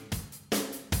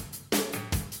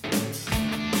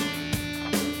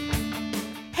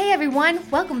everyone,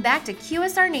 welcome back to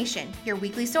QSR Nation, your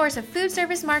weekly source of food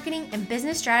service marketing and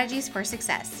business strategies for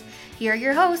success. Here are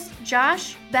your hosts,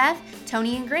 Josh, Beth,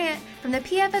 Tony, and Grant from the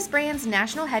PFS Brands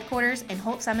National Headquarters in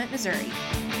Holt Summit, Missouri.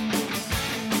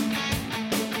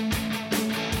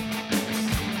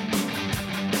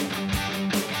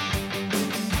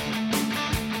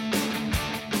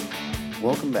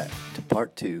 Welcome back to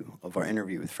part 2 of our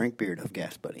interview with Frank Beard of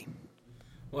Gas Buddy.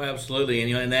 Well, absolutely,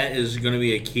 and that is going to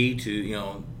be a key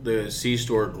to the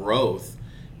C-store growth,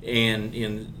 and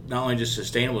in not only just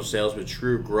sustainable sales but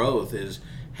true growth is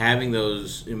having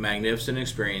those magnificent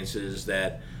experiences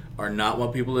that are not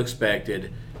what people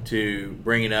expected to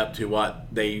bring it up to what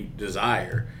they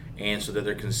desire, and so that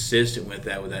they're consistent with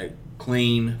that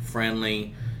clean,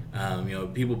 friendly,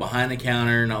 people behind the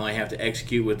counter not only have to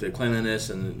execute with the cleanliness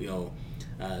and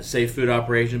safe food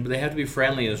operation, but they have to be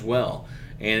friendly as well.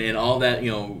 And all that,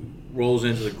 rolls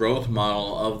into the growth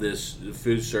model of this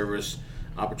food service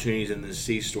opportunities in the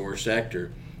C-store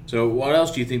sector. So what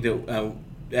else do you think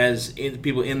that,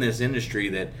 people in this industry,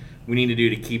 that we need to do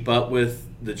to keep up with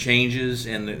the changes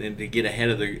and to get ahead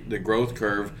of the growth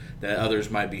curve that others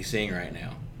might be seeing right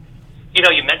now?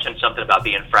 You mentioned something about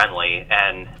being friendly,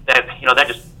 and that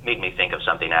just made me think of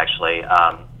something, actually.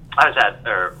 I was at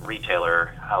a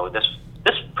retailer,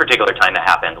 this particular time it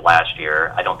happened last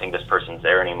year. I don't think this person's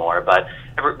there anymore, but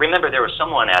I remember there was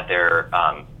someone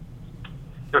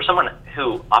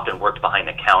who often worked behind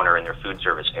the counter in their food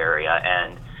service area,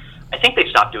 and I think they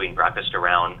stopped doing breakfast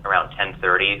around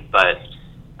 10:30, but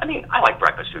I mean, I like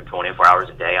breakfast food 24 hours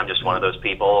a day. I'm just one of those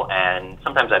people, and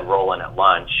sometimes I'd roll in at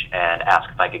lunch and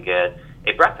ask if I could get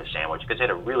a breakfast sandwich, because they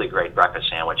had a really great breakfast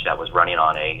sandwich that was running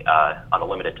on a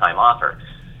limited time offer.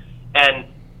 And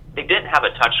they didn't have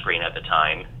a touchscreen at the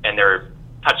time, and their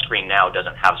touchscreen now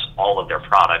doesn't have all of their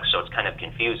products, so it's kind of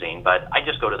confusing, but I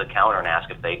just go to the counter and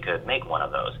ask if they could make one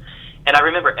of those. And I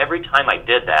remember every time I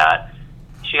did that,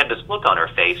 she had this look on her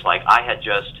face like I had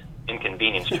just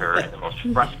inconvenienced her in the most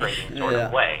frustrating sort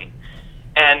of way.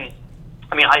 And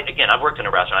I mean, I've worked in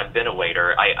a restaurant, I've been a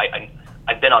waiter,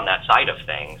 I've been on that side of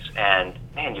things, and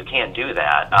man, you can't do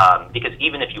that, because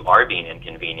even if you are being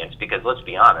inconvenienced, because let's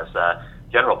be honest,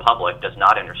 general public does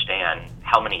not understand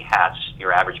how many hats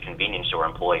your average convenience store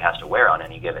employee has to wear on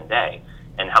any given day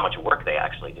and how much work they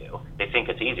actually do. They think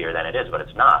it's easier than it is, but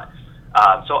it's not.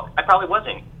 So I probably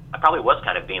was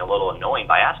kind of being a little annoying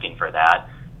by asking for that,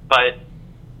 but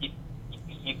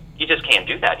you just can't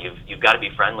do that. You've got to be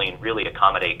friendly and really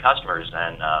accommodate customers,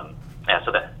 and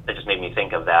so that just made me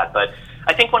think of that. But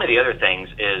I think one of the other things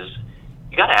is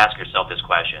you got to ask yourself this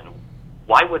question: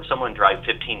 why would someone drive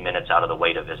 15 minutes out of the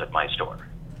way to visit my store?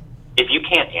 If you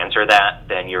can't answer that,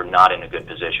 then you're not in a good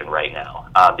position right now,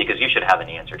 because you should have an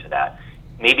answer to that.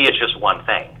 Maybe it's just one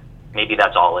thing. Maybe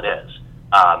that's all it is.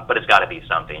 But it's got to be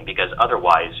something, because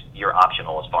otherwise you're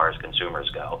optional as far as consumers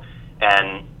go.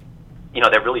 And,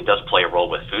 that really does play a role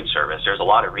with food service. There's a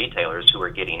lot of retailers who are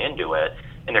getting into it,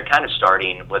 and they're kind of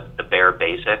starting with the bare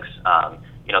basics.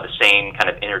 The same kind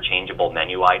of interchangeable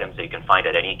menu items that you can find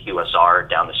at any QSR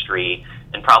down the street,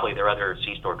 and probably there are other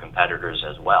C-store competitors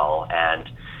as well. And,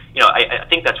 I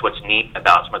think that's what's neat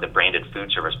about some of the branded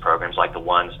food service programs like the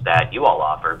ones that you all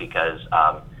offer, because,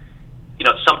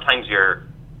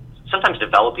 sometimes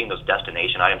developing those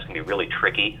destination items can be really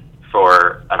tricky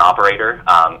for an operator.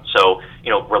 So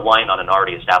relying on an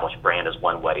already established brand is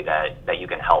one way that you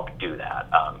can help do that.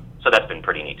 So that's been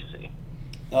pretty neat to see.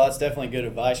 Oh, that's definitely good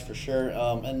advice for sure.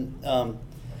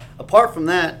 Apart from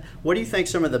that, what do you think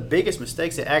some of the biggest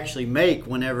mistakes they actually make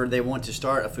whenever they want to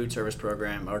start a food service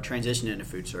program or transition into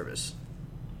food service?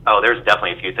 Oh, there's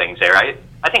definitely a few things there.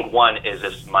 I think one is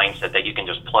this mindset that you can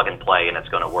just plug and play and it's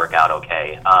going to work out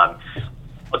okay.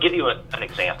 I'll give you an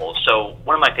example. So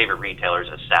one of my favorite retailers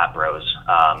is Sat Bros.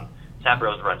 Sat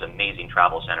Bros runs amazing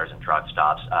travel centers and truck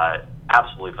stops,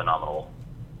 absolutely phenomenal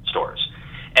stores.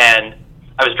 And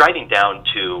I was driving down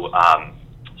to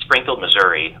Springfield,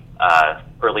 Missouri,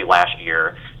 early last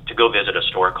year to go visit a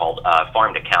store called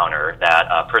Farm to Counter that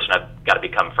a person I've got to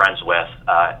become friends with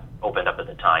opened up at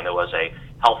the time. It was a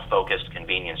health-focused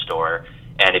convenience store,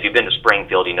 and if you've been to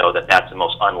Springfield, you know that that's the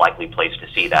most unlikely place to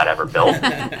see that ever built.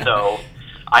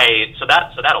 So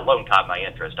that alone caught my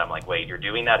interest. I'm like, wait, you're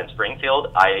doing that in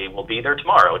Springfield? I will be there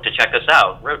tomorrow to check this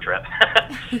out. Road trip.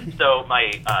 So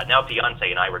my now fiance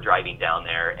and I were driving down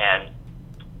there, and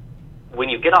when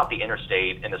you get off the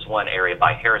interstate in this one area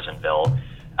by Harrisonville,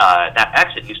 that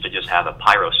exit used to just have a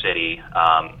Pyro City,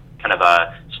 kind of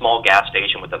a small gas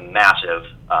station with a massive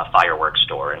fireworks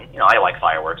store. And I like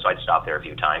fireworks, so I'd stop there a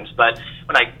few times. But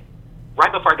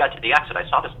right before I got to the exit, I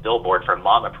saw this billboard for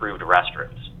mom-approved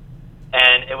restrooms.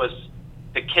 And it was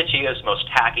the kitschiest, most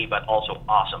tacky, but also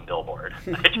awesome billboard.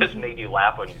 It just made you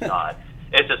laugh when you saw it.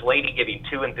 It's this lady giving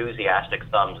 2 enthusiastic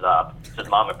thumbs up. It says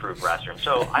Mom Approved Restroom.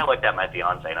 So I looked at my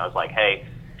fiance and I was like, hey,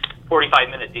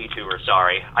 45-minute detour,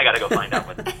 sorry. I got to go find out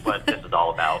what this is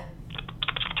all about.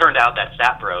 Turned out that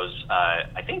Sapros,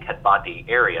 I think, had bought the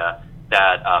area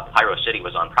that Pyro City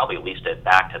was on, probably leased it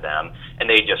back to them, and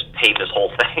they just paved this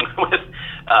whole thing with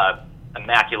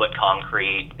immaculate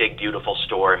concrete, big, beautiful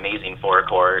store, amazing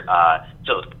forecourt.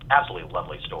 So absolutely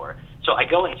lovely store. So I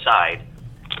go inside,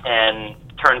 and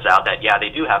turns out that, yeah, they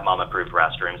do have mom-approved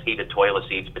restrooms, heated toilet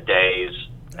seats, bidets.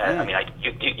 I mean,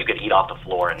 you could eat off the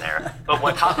floor in there. But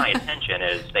what caught my attention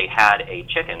is they had a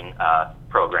chicken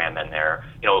program in there,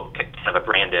 kind of a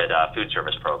branded food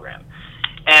service program.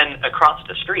 And across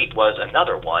the street was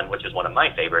another one, which is one of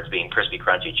my favorites, being Crispy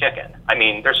Crunchy Chicken. I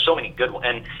mean, there's so many good ones.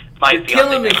 And my You're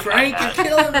killing me, Frank. You're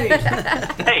killing me.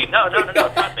 Hey, no,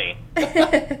 trust me.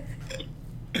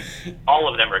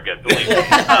 All of them are good, believe me.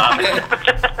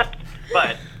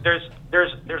 But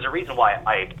there's a reason why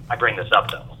I bring this up,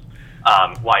 though.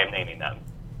 Why I'm naming them.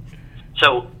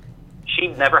 So she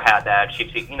never had that. She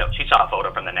saw a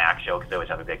photo from the NAC show because they always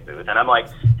have a big booth. And I'm like,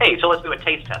 hey, so let's do a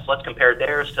taste test. Let's compare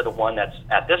theirs to the one that's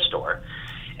at this store.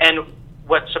 And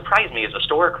what surprised me is the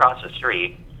store across the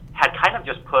street had kind of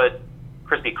just put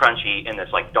Crispy Crunchy in this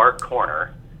like dark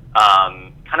corner,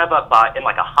 kind of in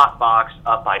like a hot box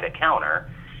up by the counter.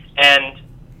 And,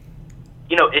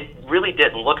 it really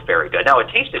didn't look very good. Now, it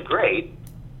tasted great,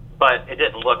 but it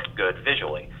didn't look good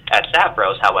visually. At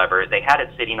Sapros, however, they had it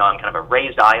sitting on kind of a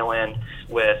raised island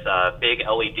with big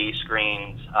LED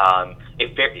screens.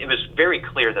 It was very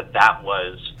clear that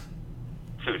was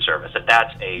food service,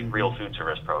 that's a real food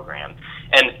service program.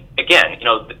 And again,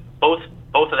 both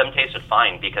of them tasted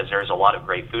fine because there's a lot of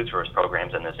great food service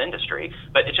programs in this industry,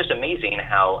 but it's just amazing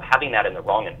how having that in the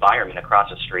wrong environment across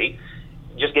the street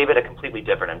just gave it a completely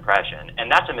different impression.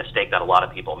 And that's a mistake that a lot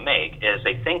of people make, is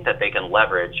they think that they can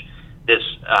leverage this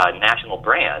national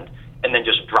brand and then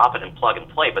just drop it and plug and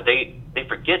play, but they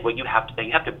forget you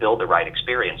have to build the right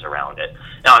experience around it.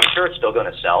 Now, I'm sure it's still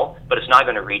going to sell, but it's not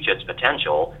going to reach its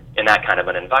potential in that kind of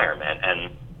an environment.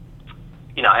 And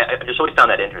I just always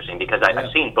found that interesting because I've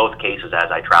seen both cases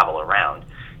as I travel around.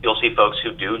 You'll see folks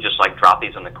who do just like drop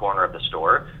these in the corner of the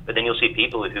store, but then you'll see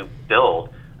people who build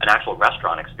an actual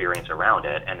restaurant experience around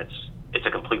it, and it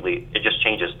just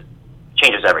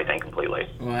changes everything completely.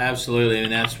 Well, absolutely,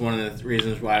 and that's one of the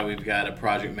reasons why we've got a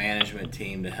project management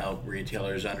team to help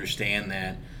retailers understand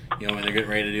that, when they're getting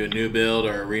ready to do a new build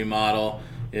or a remodel,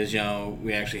 is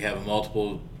we actually have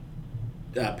multiple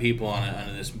people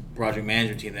on this project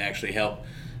management team that actually help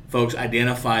folks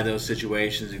identify those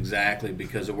situations exactly,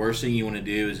 because the worst thing you want to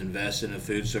do is invest in a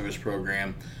food service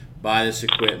program, buy this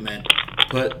equipment,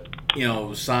 put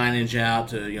signage out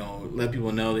to let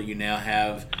people know that you now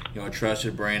have a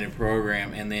trusted branded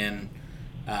program, and then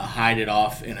hide it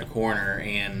off in a corner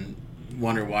and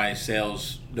wonder why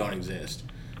sales don't exist.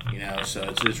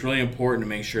 So it's really important to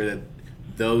make sure that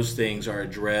those things are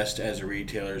addressed as a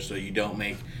retailer, so you don't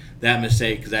make that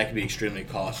mistake, because that can be extremely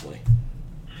costly.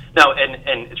 No,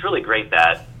 and it's really great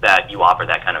that you offer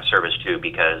that kind of service too,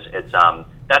 because it's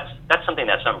that's something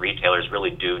that some retailers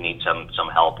really do need some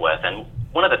help with. And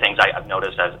one of the things I've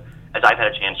noticed as I've had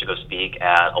a chance to go speak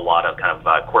at a lot of kind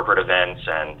of corporate events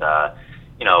and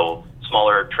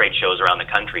smaller trade shows around the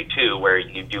country too, where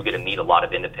you do get to meet a lot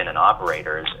of independent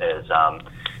operators,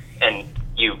 and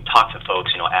you talk to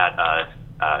folks at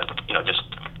just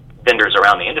vendors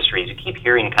around the industries. You keep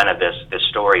hearing kind of this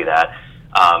story that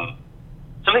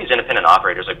some of these independent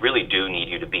operators really do need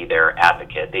you to be their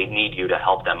advocate. They need you to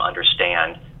help them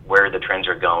understand where the trends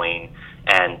are going,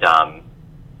 and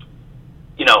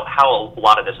how a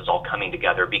lot of this is all coming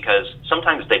together, because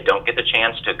sometimes they don't get the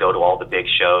chance to go to all the big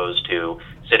shows, to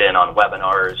sit in on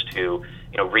webinars, to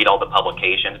read all the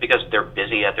publications, because they're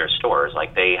busy at their stores.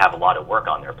 Like, they have a lot of work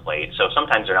on their plate, so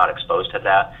sometimes they're not exposed to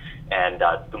that. And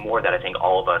the more that I think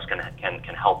all of us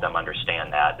can help them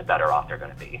understand that, the better off they're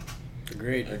going to be.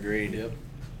 Agreed. Yep.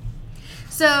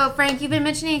 So, Frank, you've been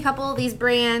mentioning a couple of these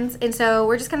brands, and so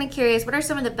we're just kind of curious, what are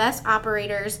some of the best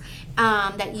operators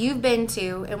that you've been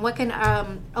to, and what can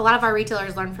a lot of our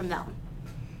retailers learn from them?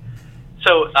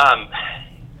 So,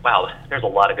 wow, there's a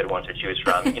lot of good ones to choose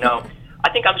from. I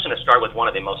think I'm just going to start with one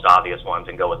of the most obvious ones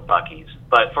and go with Buc-ee's,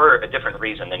 but for a different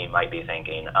reason than you might be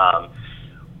thinking.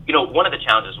 One of the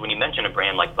challenges when you mention a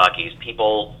brand like Buc-ee's,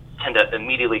 people tend to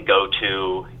immediately go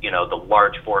to, the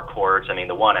large forecourts. I mean,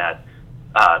 the one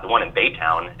in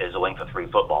Baytown is a length of 3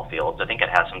 football fields. I think it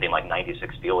has something like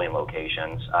 96 fueling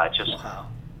locations. It's just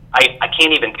I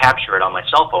can't even capture it on my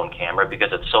cell phone camera because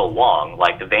it's so long.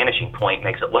 Like, the vanishing point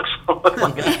makes it look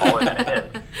like it's smaller than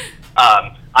it is.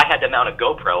 I had to mount a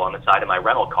GoPro on the side of my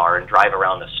rental car and drive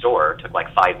around the store. It took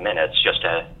like 5 minutes just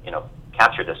to,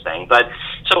 capture this thing. But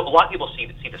so a lot of people see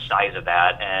the size of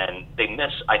that, and they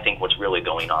miss, I think, what's really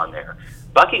going on there.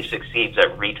 Buc-ee's succeeds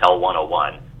at Retail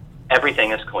 101.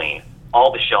 Everything is clean.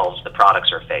 All the shelves, the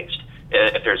products are faced.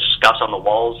 If there's scuffs on the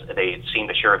walls, they seem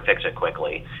to sure fix it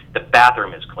quickly. The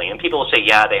bathroom is clean. And people will say,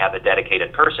 yeah, they have a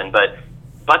dedicated person, but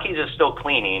Buc-ee's is still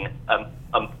cleaning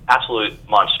an absolute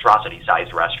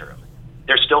monstrosity-sized restroom.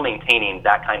 They're still maintaining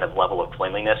that kind of level of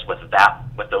cleanliness with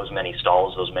those many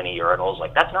stalls, those many urinals.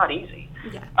 Like, that's not easy.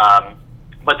 Yeah.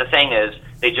 But the thing is,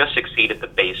 they just succeed at the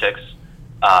basics,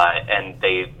 and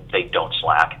they don't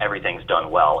slack. Everything's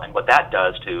done well. And what that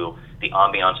does to the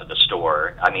ambiance of the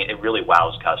store, I mean, it really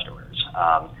wows customers.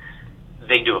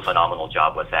 They do a phenomenal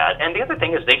job with that. And the other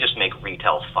thing is they just make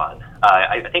retail fun.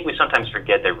 I think we sometimes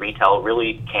forget that retail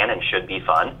really can and should be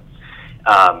fun.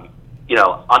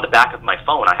 On the back of my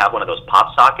phone, I have one of those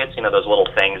pop sockets, those little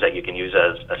things that you can use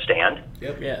as a stand.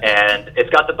 Yep. Yeah. And it's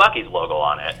got the Buc-ee's logo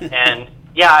on it. And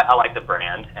yeah, I like the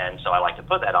brand, and so I like to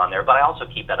put that on there, but I also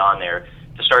keep that on there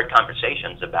to start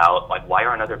conversations about, like, why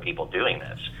aren't other people doing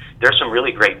this? There's some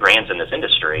really great brands in this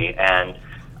industry, and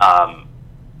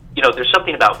there's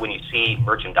something about when you see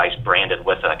merchandise branded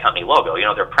with a company logo.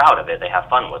 They're proud of it. They have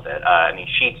fun with it.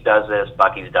 Sheetz does this,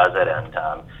 Buc-ee's does it, and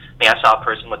I saw a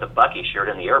person with a Buc-ee shirt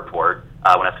in the airport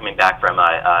when I was coming back from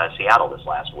Seattle this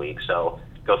last week, so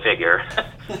go figure.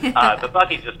 But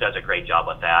Buc-ee's just does a great job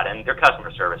with that, and their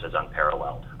customer service is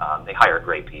unparalleled. They hire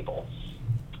great people.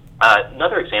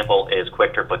 Another example is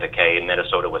Quick Trip with a K in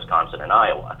Minnesota, Wisconsin, and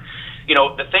Iowa.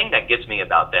 The thing that gets me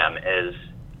about them is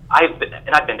I've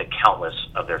been to countless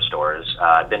of their stores.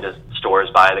 I've been to stores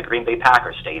by the Green Bay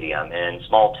Packers Stadium in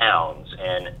small towns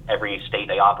in every state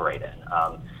they operate in.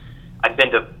 I've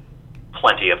been to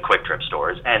plenty of Quick Trip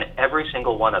stores, and every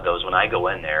single one of those, when I go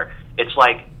in there, it's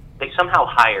like they somehow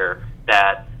hire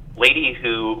that lady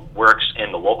who works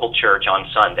in the local church on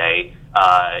Sunday,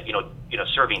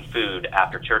 serving food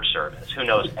after church service, who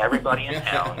knows everybody in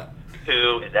town,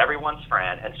 who is everyone's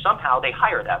friend, and somehow they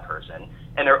hire that person,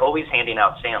 and they're always handing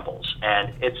out samples,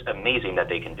 and it's amazing that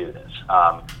they can do this.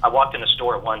 I walked in a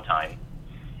store at one time,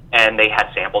 and they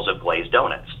had samples of glazed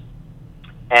donuts,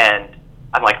 and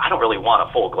I'm like, I don't really want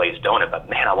a full glazed donut, but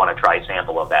man, I want to try a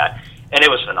sample of that. And it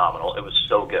was phenomenal. It was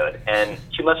so good. And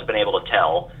she must have been able to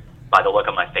tell by the look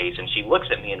on my face, and she looks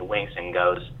at me and winks and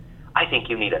goes, I think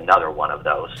you need another one of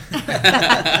those.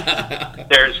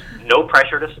 There's no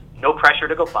pressure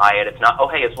to go buy it. It's not, oh,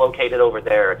 hey, it's located over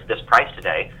there. It's this price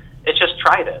today. It's just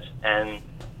try this, and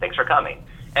thanks for coming.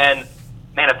 And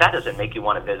man, if that doesn't make you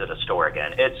want to visit a store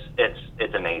again,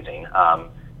 it's amazing.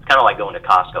 It's kind of like going to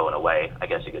Costco in a way, I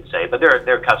guess you could say. But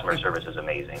their customer service is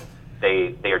amazing.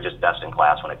 They are just best in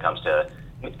class when it comes to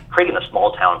creating a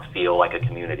small town feel like a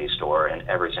community store in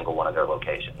every single one of their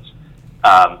locations.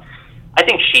 I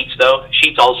think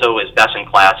Sheetz also is best in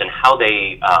class in how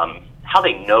they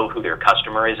know who their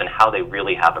customer is and how they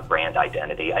really have a brand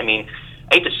identity. I mean,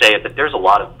 I hate to say it, but there's a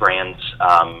lot of brands,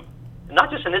 not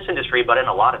just in this industry, but in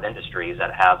a lot of industries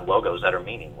that have logos that are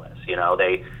meaningless.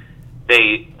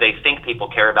 They think people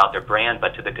care about their brand,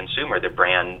 but to the consumer, their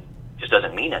brand just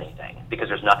doesn't mean anything because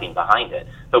there's nothing behind it.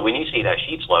 But when you see that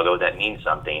Sheetz logo, that means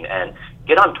something. And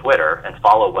get on Twitter and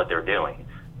follow what they're doing.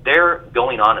 They're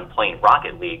going on and playing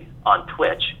Rocket League on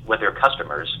Twitch with their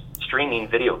customers, streaming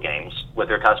video games with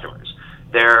their customers.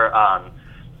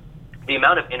 The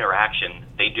amount of interaction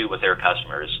they do with their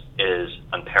customers is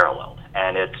unparalleled.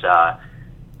 And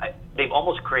they've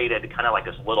almost created kind of like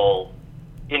this little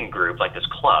in-group, like this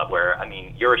club where,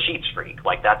 you're a Sheetz freak.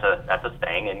 Like, that's a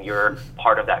thing, and you're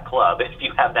part of that club if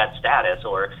you have that status,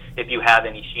 or if you have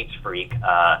any Sheetz freak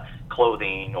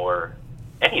clothing or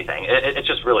anything. It's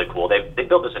just really cool. They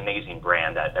built this amazing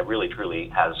brand that really, truly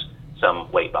has some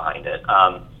weight behind it.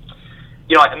 I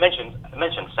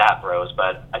mentioned Sap Bros,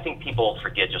 but I think people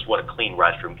forget just what a clean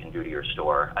restroom can do to your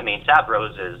store. Sap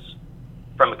Bros is,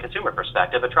 from a consumer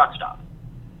perspective, a truck stop.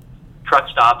 Truck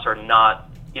stops are not,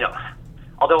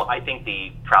 although I think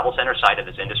the travel center side of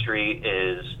this industry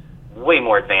is way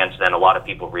more advanced than a lot of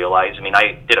people realize.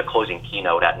 I did a closing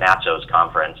keynote at NATSO's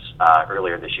conference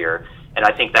earlier this year, and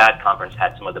I think that conference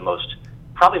had some of the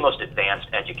probably most advanced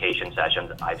education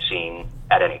sessions I've seen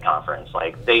at any conference.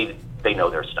 Like, they know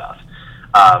their stuff.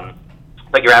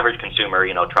 But your average consumer,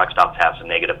 truck stops have some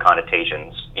negative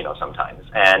connotations, sometimes.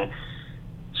 And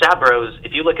Sabros,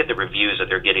 if you look at the reviews that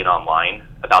they're getting online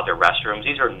about their restrooms,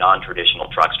 these are non-traditional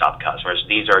truck stop customers.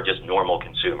 These are just normal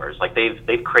consumers. Like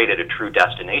they've created a true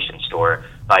destination store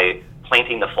by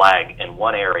planting the flag in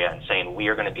one area and saying we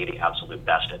are going to be the absolute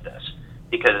best at this.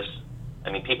 Because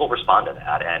I mean, people respond to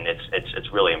that, and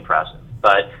it's really impressive.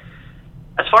 But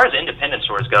as far as independent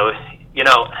stores go, you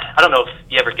know, I don't know if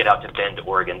you ever get out to Bend,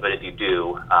 Oregon, but if you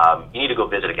do, you need to go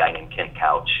visit a guy named Kent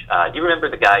Couch. Do you remember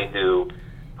the guy who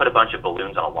put a bunch of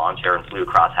balloons on a lawn chair and flew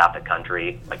across half the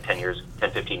country like 10,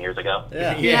 15 years ago?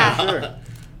 Yeah. Sure.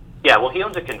 Yeah, well, he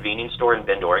owns a convenience store in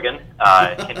Bend, Oregon.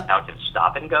 Kent Couch is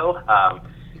Stop and Go.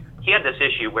 He had this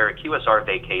issue where QSR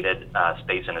vacated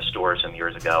space in a store some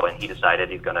years ago, and he decided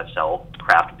he's going to sell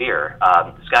craft beer.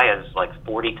 This guy has like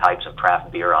 40 types of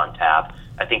craft beer on tap.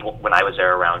 I think when I was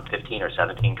there, around 15 or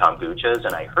 17 kombuchas,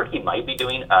 and I heard he might be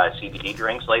doing CBD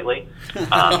drinks lately.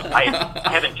 I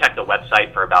haven't checked the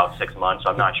website for about 6 months, so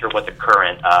I'm not sure what the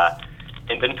current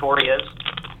inventory is.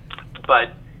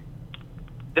 But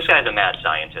this guy's a mad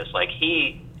scientist. Like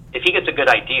if he gets a good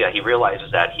idea, he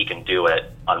realizes that he can do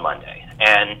it on Monday.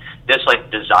 And this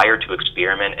like desire to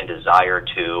experiment and desire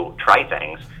to try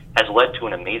things has led to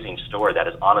an amazing store that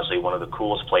is honestly one of the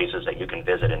coolest places that you can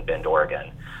visit in Bend,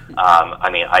 Oregon. I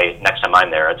mean, next time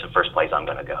I'm there, it's the first place I'm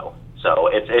going to go. So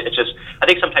it's just, I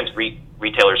think sometimes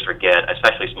retailers forget,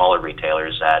 especially smaller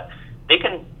retailers, that they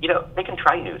can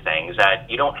try new things, that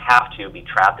you don't have to be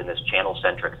trapped in this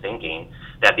channel-centric thinking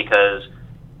that because,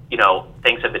 you know,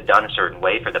 things have been done a certain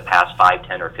way for the past 5,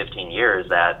 10, or 15 years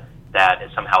that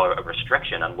is somehow a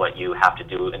restriction on what you have to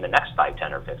do in the next 5,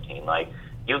 10, or 15. Like,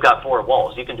 you've got 4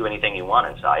 walls. You can do anything you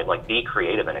want inside. Like, be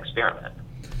creative and experiment.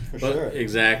 For sure.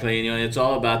 Exactly. You know, it's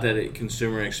all about that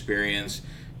consumer experience,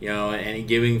 you know, and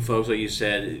giving folks, like you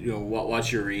said, you know, what's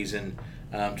your reason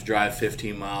to drive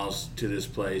 15 miles to this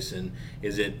place? And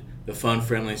is it the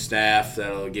fun-friendly staff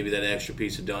that'll give you that extra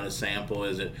piece of donut sample?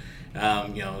 Is it,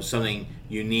 you know, something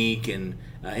unique and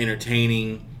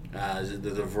entertaining? Is it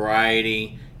the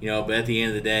variety? You know, but at the end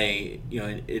of the day, you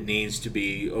know, it needs to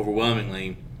be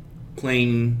overwhelmingly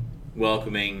clean,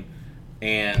 welcoming,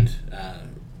 and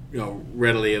you know,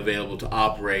 readily available to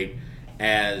operate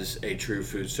as a true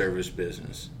food service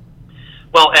business.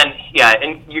 Well, and yeah,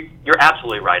 and you're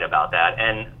absolutely right about that.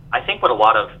 And I think what a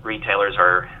lot of retailers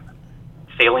are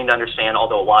failing to understand,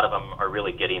 although a lot of them are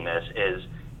really getting this, is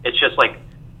it's just like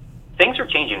things are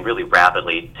changing really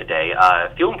rapidly today.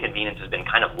 Fuel and Convenience has been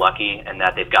kind of lucky in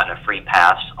that they've gotten a free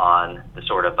pass on the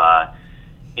sort of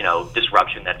you know,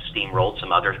 disruption that steamrolled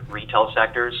some other retail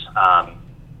sectors.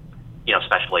 You know,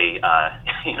 especially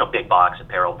you know, big box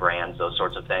apparel brands, those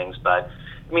sorts of things. But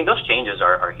I mean, those changes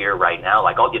are here right now.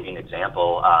 Like, I'll give you an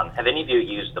example. Have any of you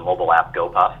used the mobile app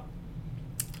GoPuff?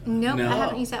 Nope, No. I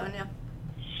haven't used that one now.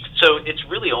 So it's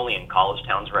really only in college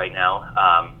towns right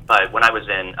now. But when I was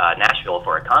in Nashville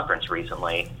for a conference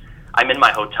recently, I'm in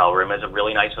my hotel room. It's a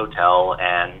really nice hotel,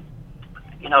 and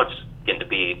you know, it's getting to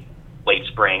be late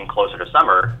spring, closer to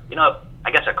summer. You know, I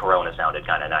guess a Corona sounded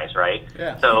kind of nice, right?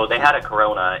 Yeah. So they had a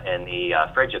Corona in the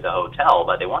fridge of the hotel,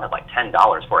 but they wanted like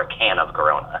 $10 for a can of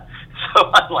Corona.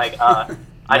 So I'm like,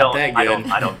 I don't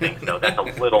think so. That's a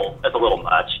little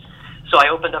much. So I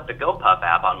opened up the GoPuff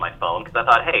app on my phone because I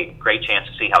thought, hey, great chance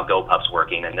to see how GoPuff's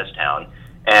working in this town,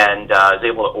 and I was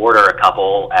able to order a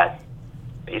couple at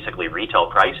basically retail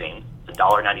pricing. It's a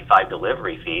 $1.95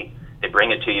 delivery fee. They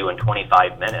bring it to you in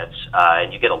 25 minutes,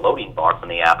 and you get a loading bar from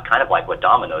the app, kind of like what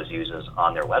Domino's uses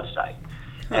on their website.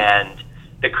 And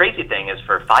the crazy thing is,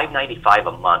 for $5.95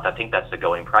 a month, I think that's the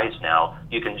going price now,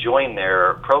 you can join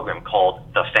their program called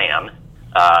The Fam,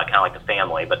 kind of like the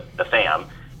family, but The Fam,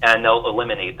 and they'll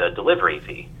eliminate the delivery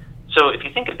fee. So if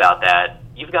you think about that,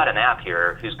 you've got an app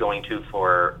here who's going to,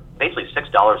 for basically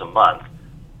 $6 a month,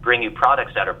 bring you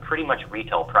products that are pretty much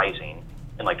retail pricing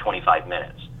in like 25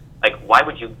 minutes. Like, why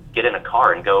would you get in a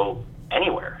car and go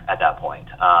anywhere at that point?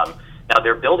 Now,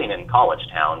 they're building in college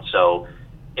town, so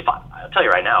I'll tell you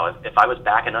right now, if I was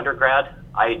back in undergrad,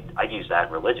 I'd use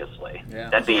that religiously. Yeah.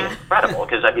 That'd be incredible,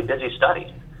 because I'd be busy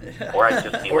studying, or I'd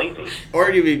just be lazy.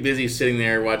 Or you'd be busy sitting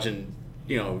there watching,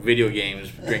 you know, video games,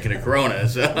 drinking a Corona.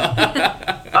 So.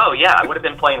 Oh yeah, I would have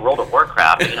been playing World of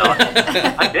Warcraft. You know,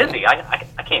 I'm busy.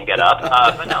 I can't get up.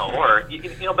 But no, or you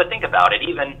know, but think about it.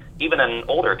 Even an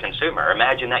older consumer,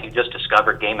 imagine that you just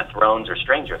discovered Game of Thrones or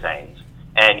Stranger Things,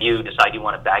 and you decide you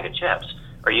want a bag of chips.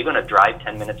 Are you going to drive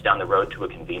 10 minutes down the road to a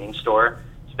convenience store,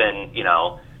 spend, you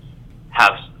know,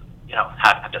 have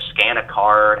to scan a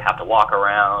card, have to walk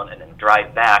around, and then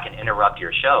drive back and interrupt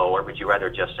your show, or would you rather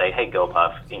just say, hey,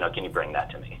 GoPuff, you know, can you bring that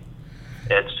to me?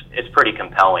 It's pretty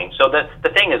compelling. So the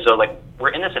thing is, though, like, we're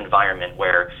in this environment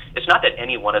where it's not that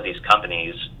any one of these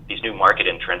companies, these new market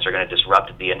entrants are going to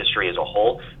disrupt the industry as a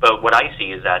whole. But what I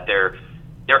see is that they're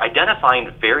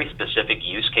identifying very specific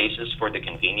use cases for the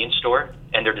convenience store,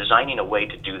 and they're designing a way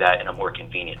to do that in a more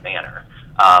convenient manner.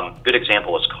 Good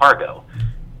example is cargo.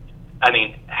 I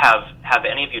mean, have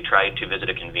any of you tried to visit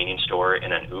a convenience store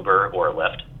in an Uber or a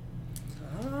Lyft?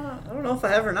 I don't know if I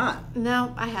have or not.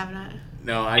 No, I have not.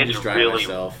 No, I It's just drive really-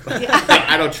 myself.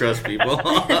 I don't trust people.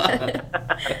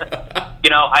 You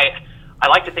know, I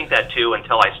like to think that too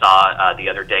until I saw the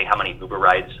other day how many Uber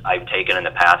rides I've taken in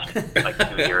the past like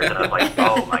 2 years, and I was like,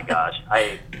 oh my gosh,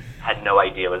 I had no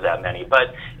idea it was that many.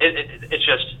 But it's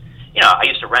just, you know, I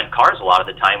used to rent cars a lot of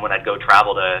the time when I'd go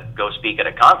travel to go speak at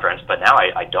a conference, but now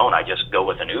I don't. I just go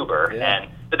with an Uber. Yeah.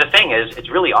 But the thing is, it's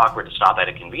really awkward to stop at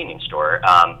a convenience store.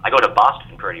 I go to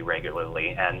Boston pretty regularly,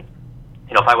 and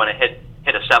you know, if I want to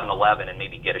hit a 7-Eleven and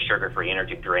maybe get a sugar-free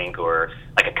energy drink or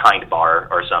like a Kind bar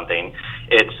or something,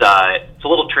 it's a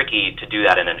little tricky to do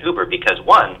that in an Uber because,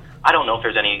 one, I don't know if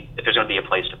there's going to be a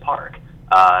place to park.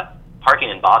 Parking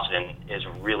in Boston is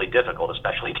really difficult,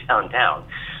 especially downtown.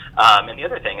 And the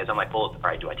other thing is, I'm like, well, all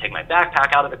right, do I take my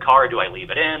backpack out of the car? Do I leave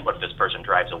it in? What if this person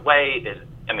drives away?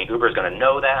 Uber is going to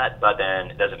know that, but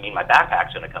then it doesn't mean my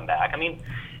backpack's going to come back. I mean,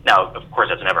 now, of course,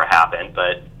 that's never happened,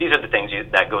 but these are the things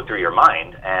that go through your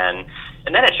mind.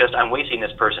 And then it's just, I'm wasting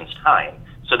this person's time.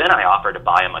 So then I offer to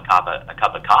buy them a cup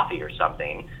of coffee or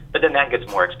something, but then that gets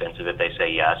more expensive if they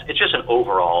say yes. It's just an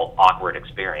overall awkward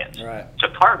experience. Right. So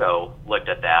Cargo looked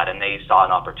at that, and they saw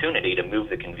an opportunity to move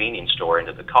the convenience store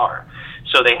into the car.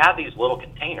 So they have these little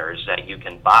containers that you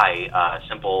can buy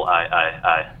simple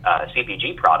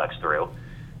CPG products through,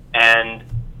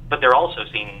 but they're also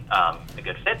seeing a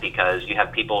good fit because you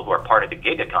have people who are part of the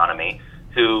gig economy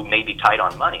who may be tight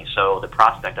on money. So the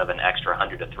prospect of an extra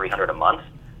 $100 to $300 a month,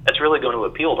 that's really going to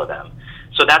appeal to them.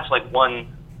 So that's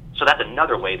that's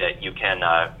another way that you can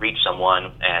reach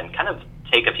someone and kind of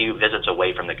take a few visits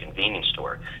away from the convenience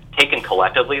store. Taken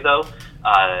collectively, though,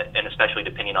 and especially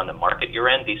depending on the market you're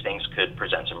in, these things could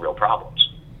present some real problems.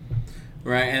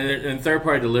 Right, and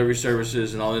third-party delivery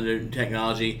services and all the new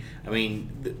technology, I mean,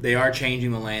 they are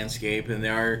changing the landscape and they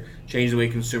are changing the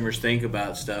way consumers think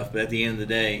about stuff. But at the end of the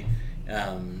day,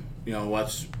 you know,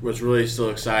 what's really still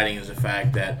exciting is the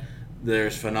fact that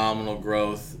there's phenomenal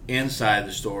growth inside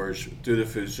the stores through the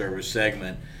food service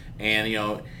segment, and you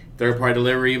know, third-party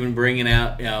delivery even bringing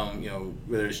out, you know,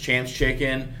 whether it's Champs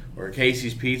Chicken or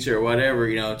Casey's Pizza or whatever,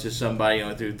 you know, to somebody, you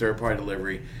know, through third-party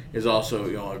delivery is also,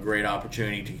 you know, a great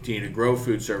opportunity to continue to grow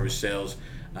food service sales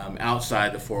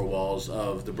outside the four walls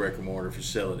of the brick and mortar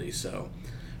facility. So,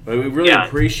 but we really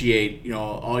appreciate, you know,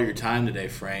 all your time today,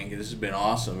 Frank. This has been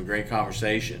awesome, a great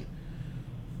conversation.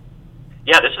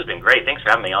 Yeah, this has been great. Thanks for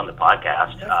having me on the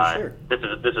podcast. Yeah, for sure.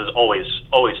 This is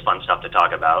always fun stuff to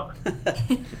talk about.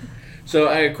 So,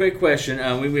 a quick question.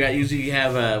 We usually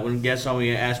have when guests on,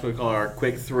 we ask what we call our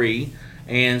quick three.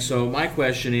 And so, my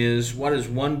question is, what is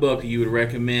one book that you would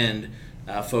recommend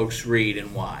folks read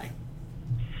and why?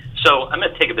 So, I'm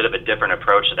going to take a bit of a different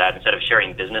approach to that. Instead of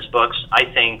sharing business books, I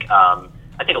think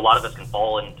a lot of us can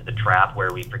fall into the trap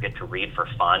where we forget to read for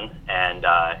fun, and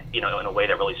you know, in a way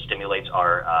that really stimulates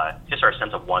our just our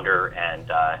sense of wonder and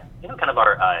you know, kind of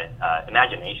our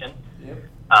imagination. Yep.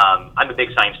 I'm a big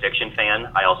science fiction fan.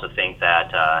 I also think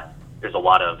that there's a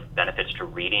lot of benefits to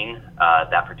reading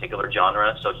that particular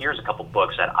genre. So here's a couple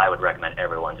books that I would recommend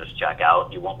everyone just check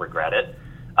out. You won't regret it.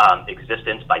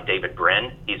 Existence by David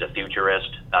Brin. He's a futurist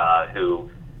who,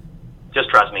 just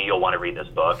trust me, you'll want to read this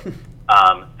book.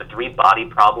 The Three-Body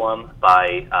Problem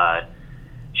by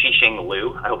Cixin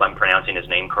Liu. I hope I'm pronouncing his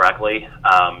name correctly.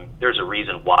 There's a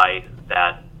reason why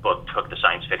that book took the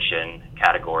science fiction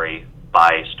category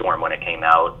by storm when it came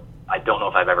out. I don't know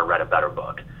if I've ever read a better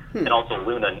book. And also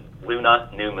Luna,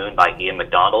 New Moon by Ian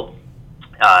McDonald.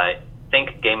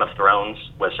 Think Game of Thrones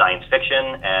was science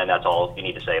fiction, and that's all you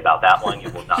need to say about that one. You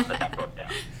will not put that book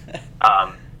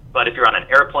down. But if you're on an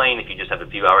airplane, if you just have a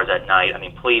few hours at night, I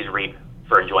mean, please read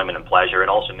for enjoyment and pleasure. It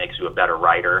also makes you a better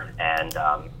writer, and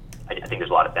I think there's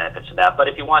a lot of benefits to that. But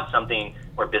if you want something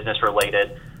more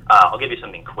business-related, I'll give you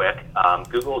something quick.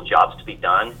 Google jobs to be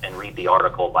done and read the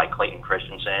article by Clayton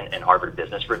Christensen in Harvard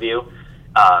Business Review.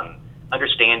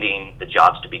 Understanding the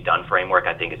jobs to be done framework,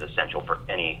 I think, is essential for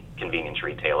any convenience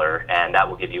retailer, and that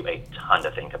will give you a ton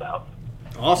to think about.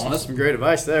 Awesome. That's some great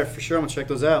advice there. For sure, I'm going to check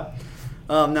those out.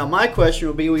 Now, my question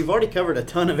will be, we've already covered a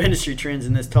ton of industry trends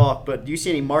in this talk, but do you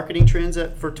see any marketing trends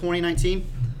for 2019?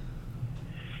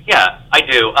 Yeah, I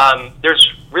do. There's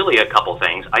really a couple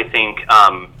things. I think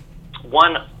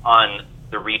one, on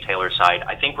the retailer side,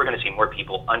 I think we're going to see more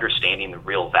people understanding the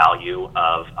real value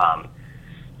of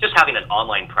just having an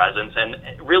online presence, and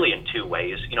really in two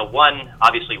ways. One,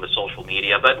 obviously with social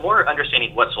media, but more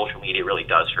understanding what social media really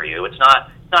does for you. It's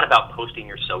not about posting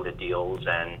your soda deals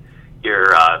and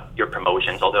your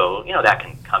promotions, although that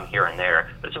can come here and there.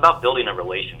 But it's about building a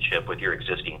relationship with your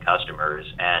existing customers,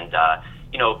 and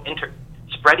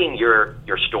spreading your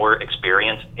store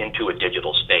experience into a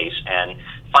digital space and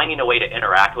finding a way to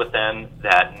interact with them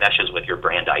that meshes with your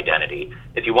brand identity.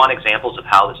 If you want examples of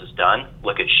how this is done,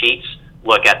 look at Sheetz.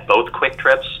 Look at both Quick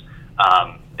Trips.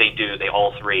 They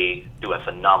all three do a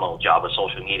phenomenal job with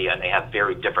social media, and they have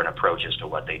very different approaches to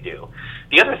what they do.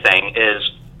 The other thing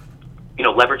is,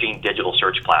 leveraging digital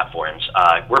search platforms.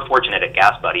 We're fortunate at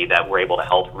GasBuddy that we're able to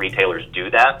help retailers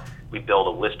do that. We build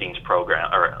a listings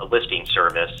program or a listing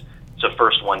service. It's the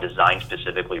first one designed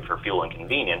specifically for fuel and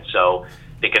convenience. So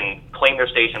they can claim their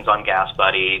stations on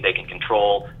GasBuddy, they can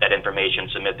control that information,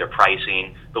 submit their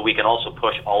pricing, but we can also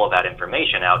push all of that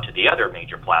information out to the other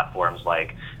major platforms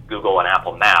like Google and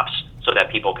Apple Maps so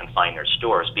that people can find their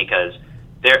stores, because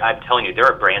I'm telling you, there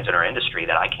are brands in our industry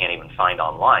that I can't even find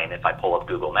online if I pull up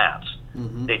Google Maps.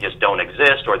 Mm-hmm. They just don't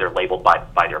exist, or they're labeled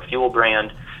by their fuel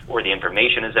brand, or the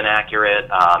information is inaccurate.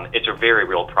 It's a very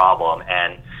real problem,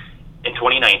 and in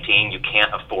 2019, you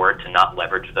can't afford to not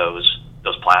leverage those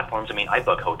platforms. I mean, I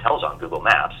book hotels on Google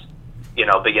Maps,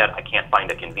 but yet I can't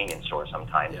find a convenience store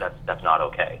sometimes. Yeah. That's not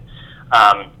okay.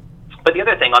 But the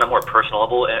other thing on a more personal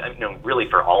level, really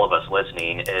for all of us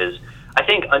listening, is I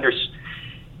think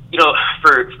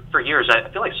for years, I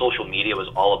feel like social media was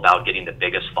all about getting the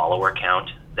biggest follower count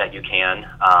that you can.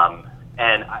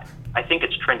 And I think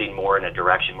it's trending more in a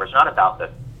direction where it's not about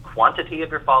the quantity of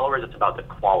your followers, it's about the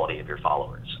quality of your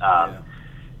followers.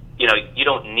 You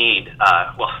don't need,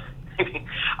 I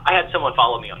had someone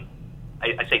follow me on,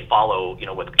 I say follow,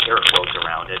 with air quotes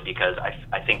around it, because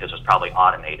I think this was probably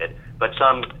automated, but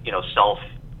some,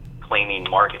 self-claiming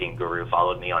marketing guru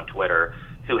followed me on Twitter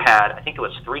who had, I think it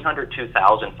was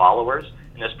 302,000 followers,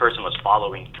 and this person was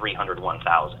following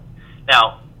 301,000.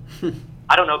 Now,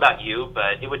 I don't know about you,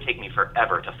 but it would take me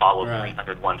forever to follow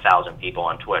 301,000 people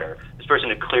on Twitter. This person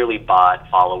had clearly bought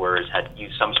followers, had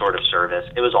used some sort of service.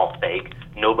 It was all fake.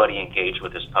 Nobody engaged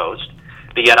with his post.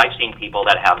 But yet I've seen people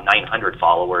that have 900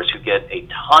 followers who get a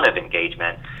ton of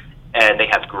engagement, and they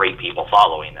have great people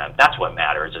following them. That's what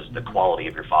matters, is the quality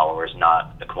of your followers,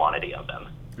 not the quantity of them.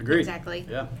 Agreed. Exactly.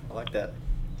 Yeah, I like that.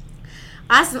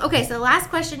 Awesome. Okay, so the last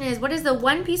question is, what is the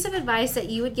one piece of advice that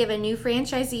you would give a new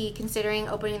franchisee considering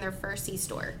opening their first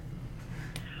C-store?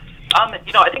 I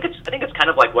think it's kind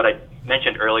of like what I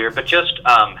mentioned earlier, but just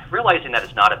realizing that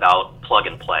it's not about plug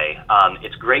and play.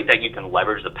 It's great that you can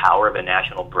leverage the power of a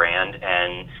national brand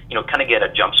and kind of get a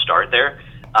jump start there.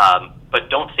 But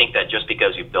don't think that just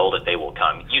because you build it, they will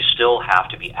come. You still have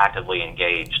to be actively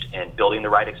engaged in building the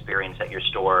right experience at your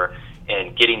store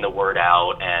and getting the word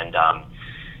out. And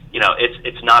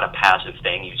it's not a passive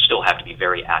thing. You still have to be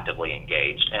very actively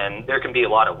engaged, and there can be a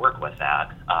lot of work with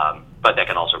that, but that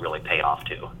can also really pay off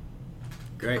too.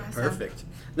 Great, awesome. Perfect.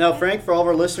 Now, Frank, for all of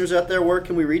our listeners out there, where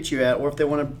can we reach you at, or if they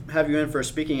want to have you in for a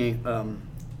speaking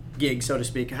gig, so to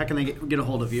speak, how can they get a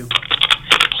hold of you?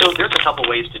 So there's a couple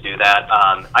ways to do that.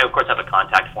 I, of course, have a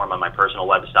contact form on my personal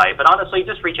website, but honestly,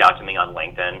 just reach out to me on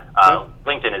LinkedIn.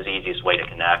 LinkedIn is the easiest way to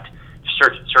connect.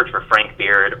 Search for Frank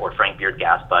Beard or Frank Beard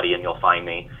GasBuddy, and you'll find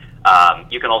me.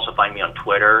 You can also find me on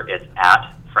Twitter. It's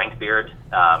at Frank Beard.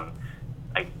 I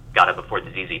got it before the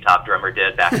ZZ Top drummer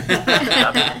did back in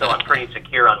 2007, so I'm pretty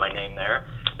secure on my name there.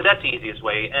 But that's the easiest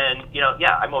way. And,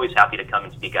 I'm always happy to come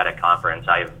and speak at a conference.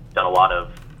 I've done a lot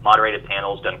of moderated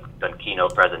panels, done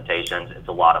keynote presentations. It's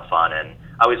a lot of fun, and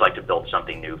I always like to build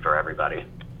something new for everybody.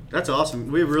 That's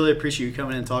awesome. We really appreciate you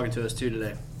coming in and talking to us, too,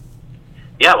 today.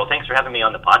 Yeah, well, thanks for having me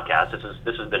on the podcast.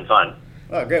 This has been fun.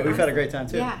 Oh, great. We've had a great time,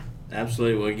 too. Yeah.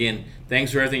 Absolutely. Well, again,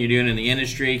 thanks for everything you're doing in the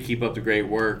industry. Keep up the great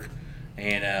work.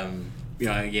 And,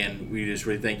 again, we just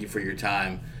really thank you for your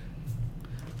time.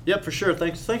 Yep, for sure.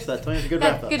 Thanks for that, Tony. It's a good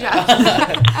wrap-up. Good job.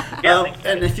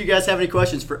 And if you guys have any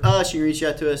questions for us, you can reach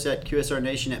out to us at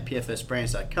QSRNation at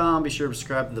pfsbrands.com. Be sure to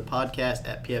subscribe to the podcast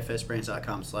at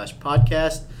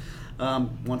pfsbrands.com/podcast.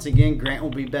 Once again, Grant will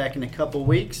be back in a couple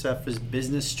weeks after his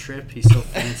business trip. He's so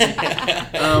fancy.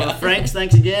 Franks,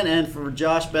 thanks again. And for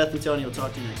Josh, Beth, and Tony, we'll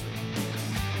talk to you next week.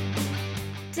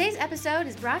 Today's episode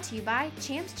is brought to you by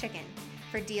Champs Chicken.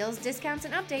 For deals, discounts,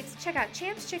 and updates, check out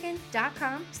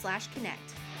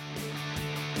champschicken.com/connect.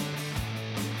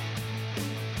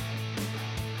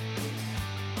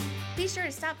 Be sure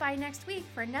to stop by next week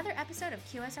for another episode of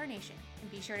QSR Nation. And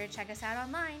be sure to check us out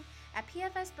online at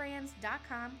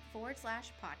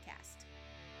pfsbrands.com/podcast.